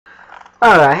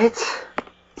Alright.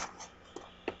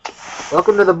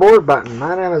 Welcome to the bored button.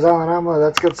 My name is Alanomaly.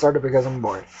 Let's get started because I'm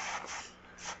bored.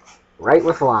 Right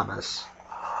with llamas.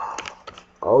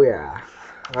 Oh yeah.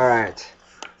 Alright.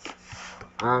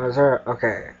 Is there...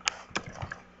 Okay.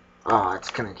 Oh, it's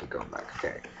gonna keep going back.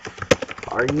 Okay.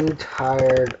 Are you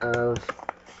tired of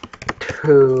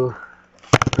two...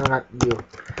 No, not you.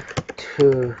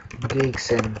 Two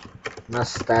geeks in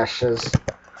mustaches?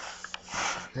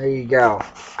 There you go.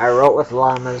 I wrote with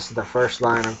llamas the first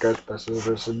line of Ghostbusters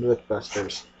vs.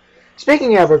 Mythbusters.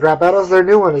 Speaking of rap battles, their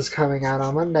new one is coming out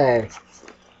on Monday.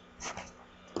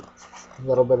 A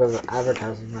little bit of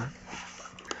advertising there.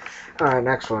 Alright,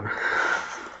 next one.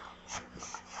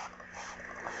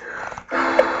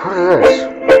 What is this?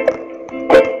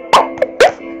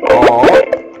 Oh.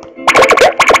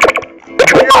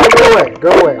 Go away. Go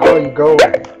away. All you go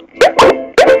away.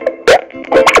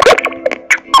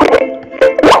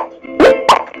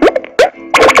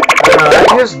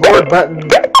 I used board button.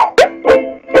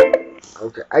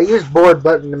 Okay, I used board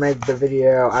button to make the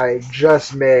video I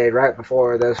just made right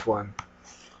before this one.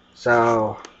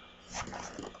 So,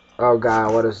 oh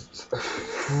god, what is this?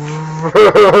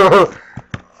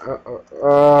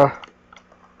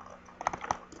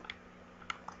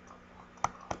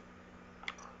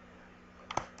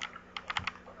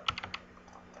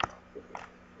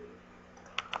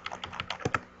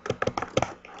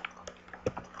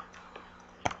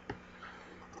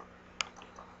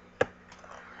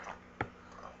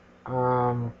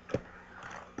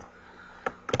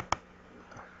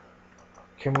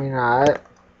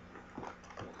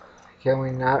 Can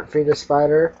we not feed a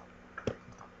spider?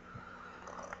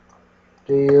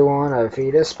 Do you want to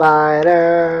feed a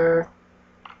spider?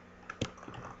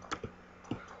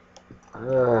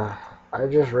 I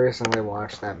just recently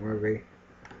watched that movie.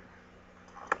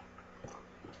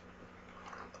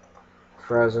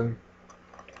 Frozen.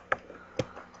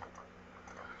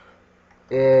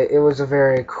 It was a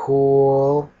very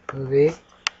cool movie.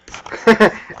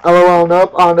 LOL,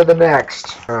 nope, on to the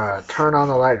next. Turn on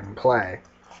the light and play.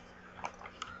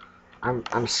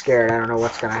 I'm scared, I don't know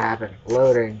what's gonna happen.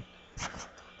 Loading.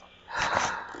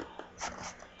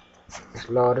 It's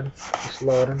loading, it's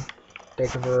loading.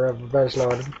 Taking forever, but it's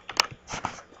loading.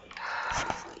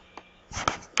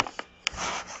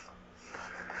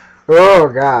 Oh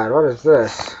god, what is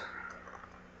this?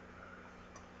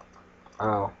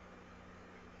 Oh.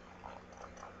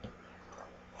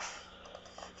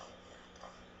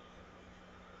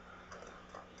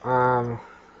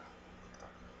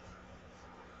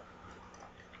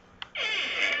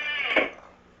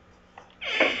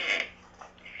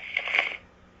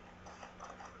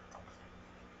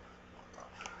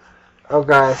 Oh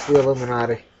god, it's the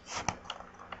Illuminati.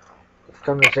 It's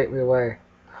come to take me away.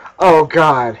 Oh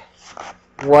god.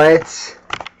 What?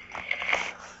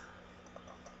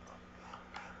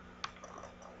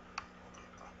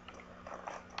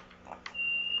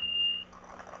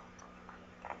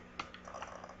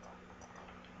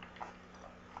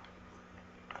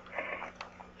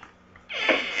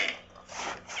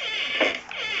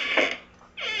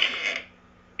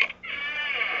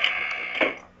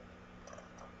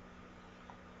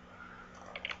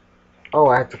 Oh,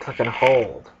 I have to click and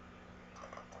hold.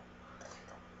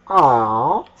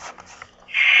 Aww.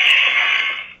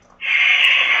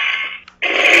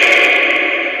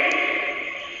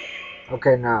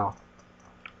 Okay, now.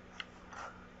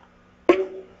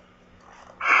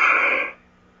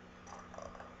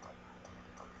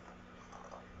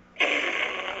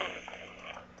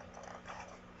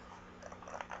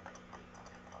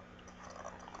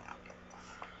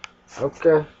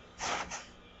 Okay.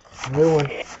 New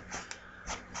one.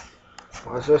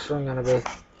 What's this one gonna be?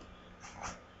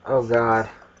 Oh god.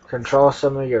 Control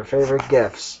some of your favorite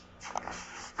gifts.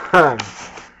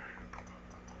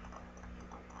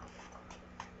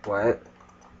 What?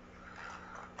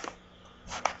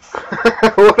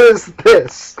 What is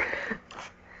this?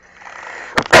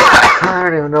 I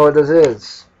don't even know what this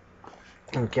is.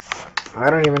 Okay. I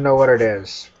don't even know what it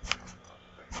is.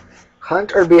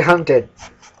 Hunt or be hunted?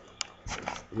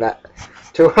 That.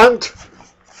 To hunt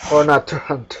or not to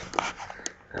hunt?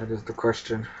 That is the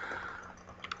question.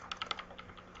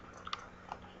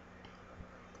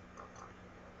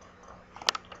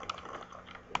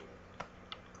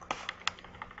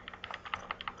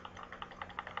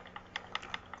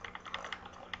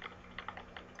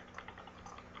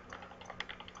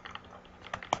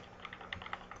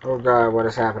 Oh god, what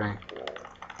is happening?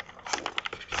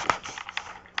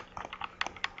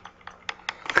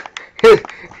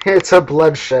 It's a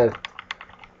bloodshed.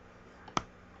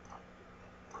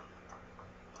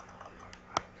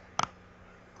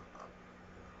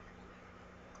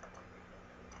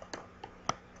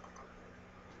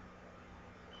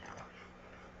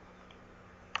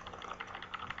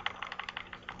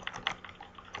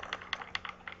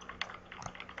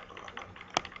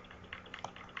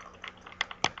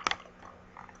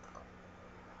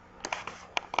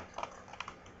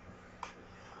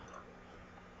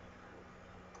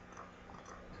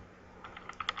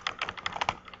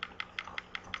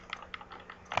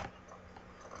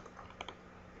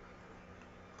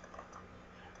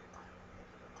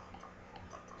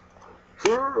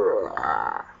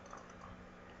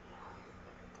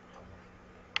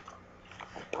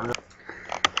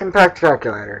 Impact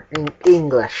calculator.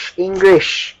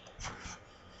 English.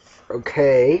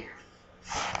 Okay.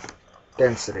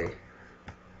 Density.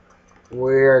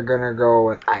 We're gonna go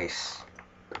with ice.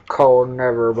 The cold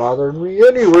never bothered me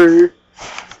anyway.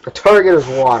 The target is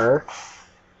water.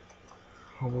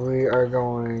 We are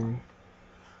going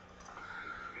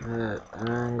at an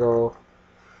angle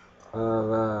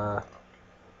of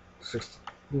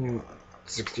 69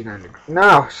 degrees.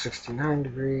 No, 69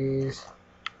 degrees.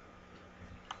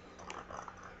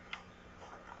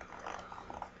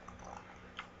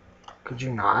 Could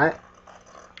you not?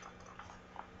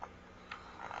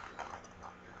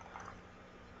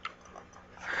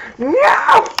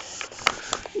 No!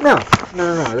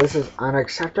 No. This is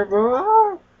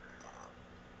unacceptable.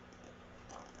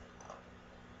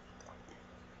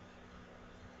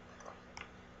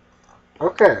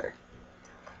 Okay.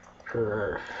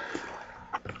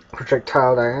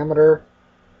 Projectile diameter.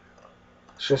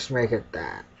 Let's just make it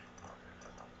that.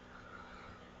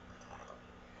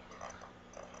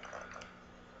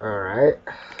 Alright.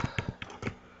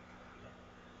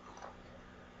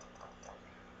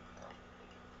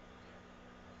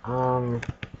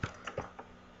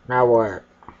 Now what?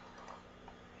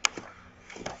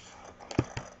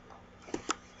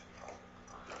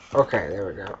 Okay, there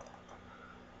we go.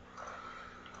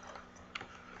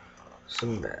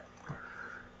 Submit.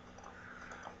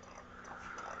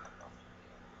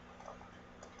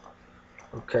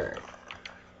 Okay.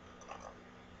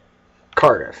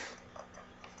 Cardiff.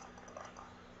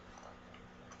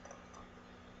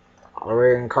 Are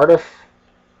we in Cardiff?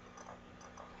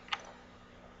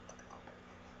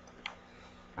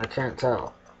 I can't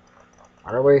tell.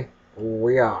 Are we?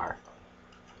 We are.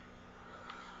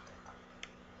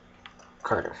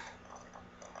 Cardiff.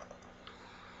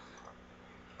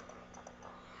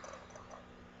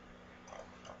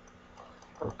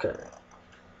 Okay.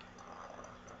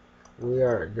 We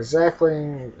are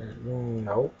exactly...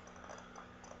 Nope.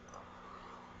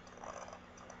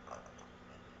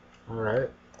 Alright.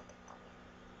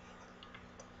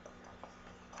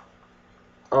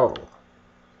 Oh.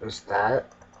 Is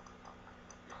that?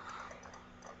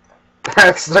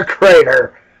 That's the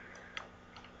crater!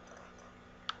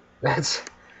 That's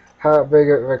how big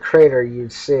of a crater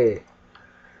you'd see.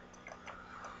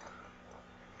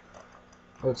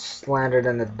 Let's land it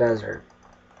in the desert.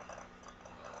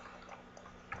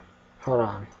 Hold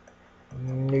on.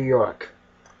 New York.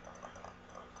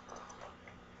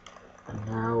 And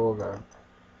now we'll go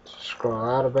scroll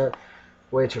out a bit.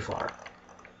 Way too far.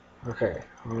 Okay.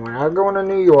 We're not going to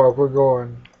New York. We're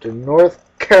going to North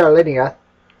Carolina.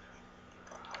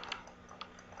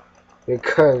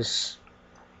 Because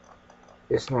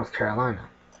it's North Carolina.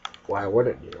 Why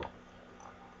wouldn't you?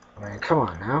 I mean, come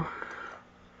on now.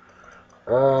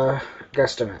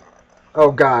 Guesstimate.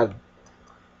 Oh God.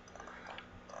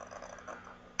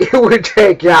 It would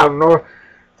take out North.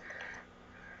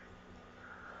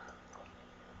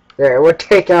 There, it would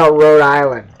take out Rhode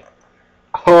Island.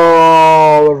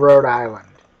 All of Rhode Island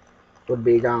would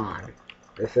be gone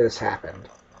if this happened.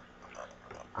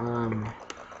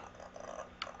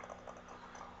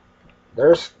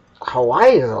 There's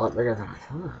Hawaii is a lot bigger than I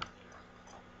thought,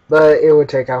 but it would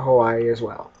take out Hawaii as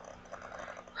well.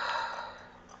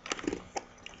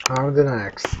 On to the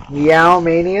next.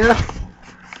 Meowmania.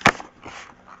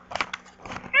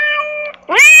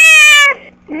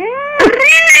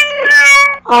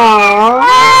 Aww.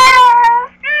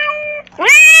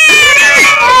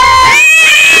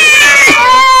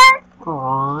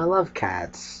 Aww, I love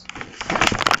cats.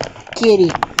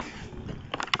 Kitty.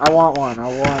 I want one.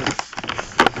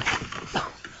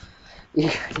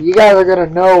 You guys are gonna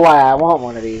know why I want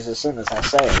one of these as soon as I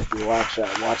say it. If you watch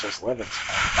Us Live and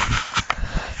Stuff.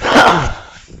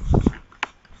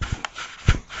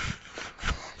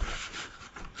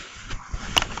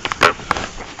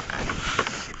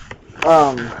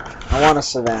 I want a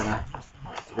Savannah,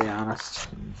 to be honest.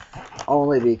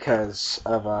 Only because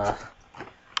of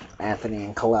Anthony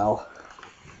and Kalel.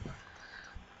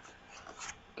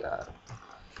 God.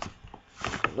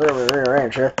 Literally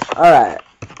rearrange here. Alright,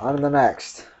 on to the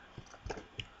next.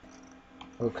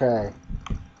 Okay.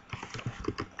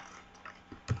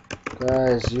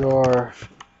 Guys,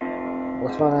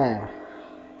 what's my name?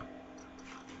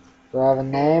 Do I have a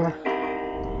name?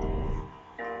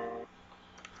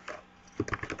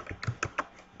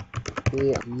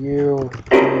 You.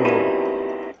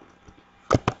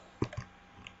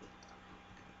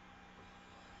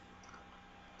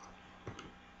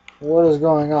 What is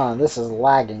going on? This is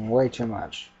lagging way too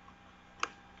much.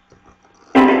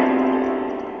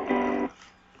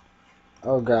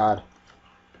 Oh god.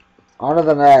 On to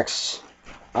the next.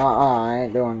 I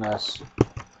ain't doing this.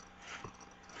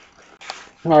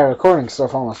 My recording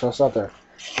stuff almost goes up there.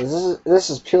 This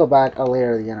is peel back a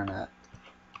layer of the internet.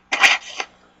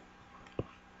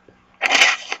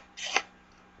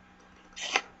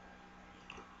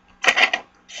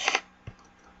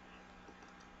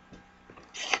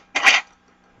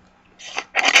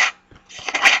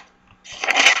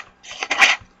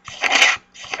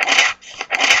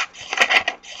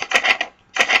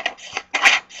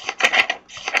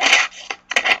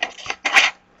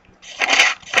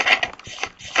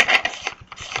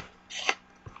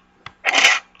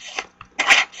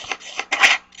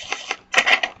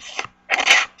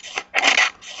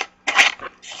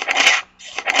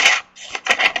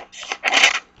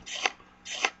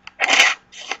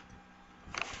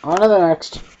 On to the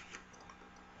next.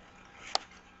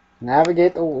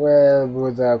 Navigate the web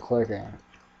without clicking.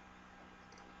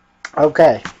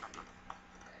 Okay.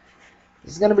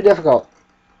 This is going to be difficult.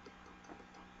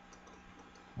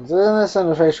 Within this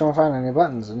interface you won't find any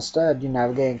buttons. Instead, you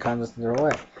navigate and constantly through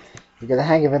away. You get the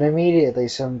hang of it immediately,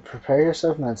 so prepare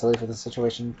yourself mentally for the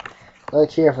situation.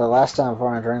 Click here for the last time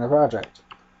before entering the project.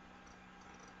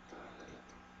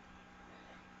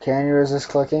 Can you resist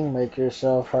clicking? Make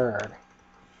yourself heard.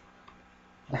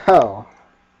 Oh.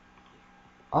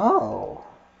 Oh.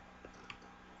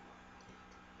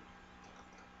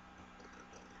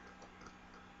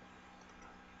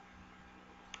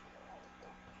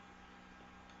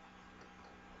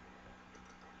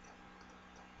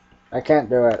 I can't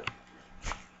do it.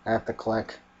 I have to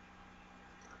click.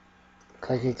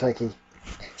 Clicky, clicky.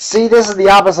 See, this is the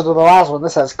opposite of the last one.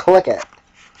 This says click it.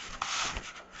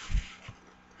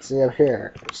 See up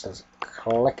here, it says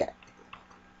click it.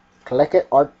 Click it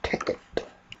or tick it.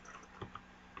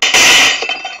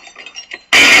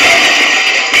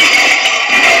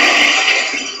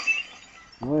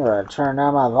 I'm gonna turn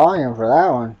down my volume for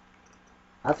that one.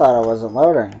 I thought it wasn't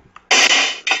loading.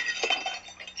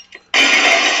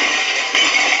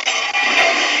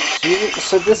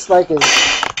 So this like is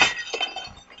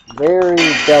very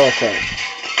delicate.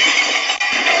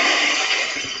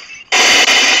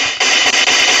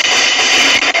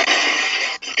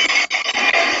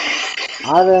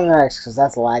 On to the next, because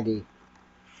that's laggy.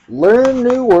 Learn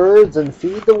new words and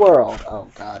feed the world. Oh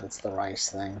god, it's the rice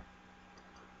thing.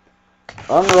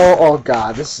 Unroll. Oh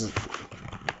god, this is...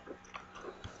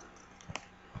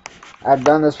 I've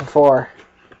done this before.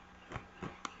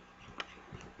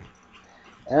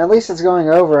 And at least it's going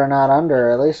over and not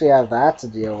under. At least we have that to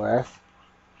deal with.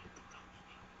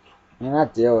 I mean,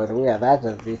 not deal with. We have that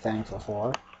to be thankful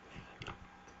for.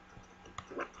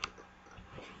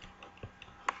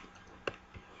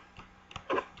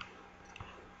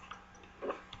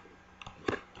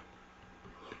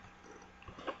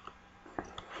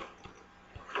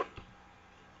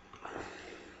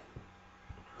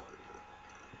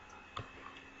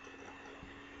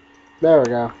 There we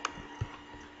go.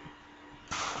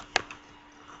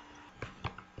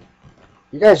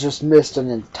 You guys just missed an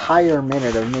entire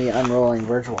minute of me unrolling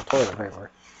virtual toilet paper.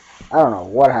 I don't know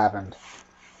what happened.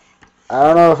 I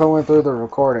don't know if it went through the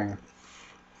recording.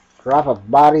 Drop a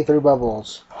body through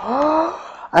bubbles.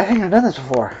 I think I've done this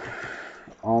before.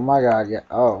 Oh my god, yeah.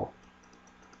 Oh.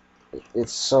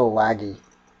 It's so laggy.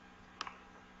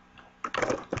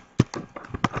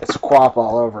 It's Quap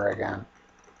all over again.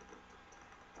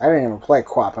 I didn't even play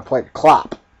Quap, I played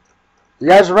Clop. You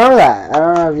guys remember that? I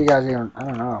don't know if you guys even... I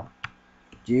don't know.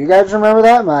 Do you guys remember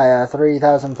that? My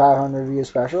 3,500 view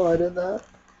special? I did that.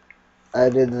 I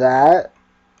did that.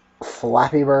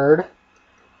 Flappy Bird.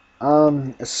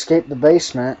 Escape the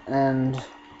Basement. And... I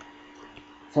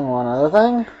think one other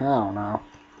thing? I don't know.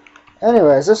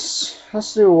 Anyways,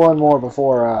 let's do one more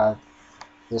before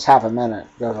this half a minute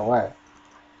goes away.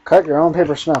 Cut your own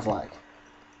paper snowflake.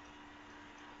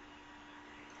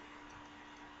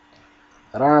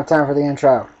 I don't have time for the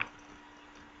intro.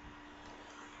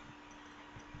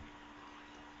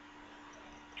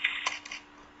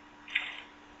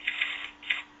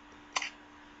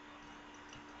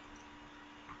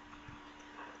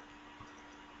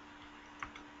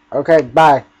 Okay,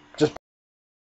 bye.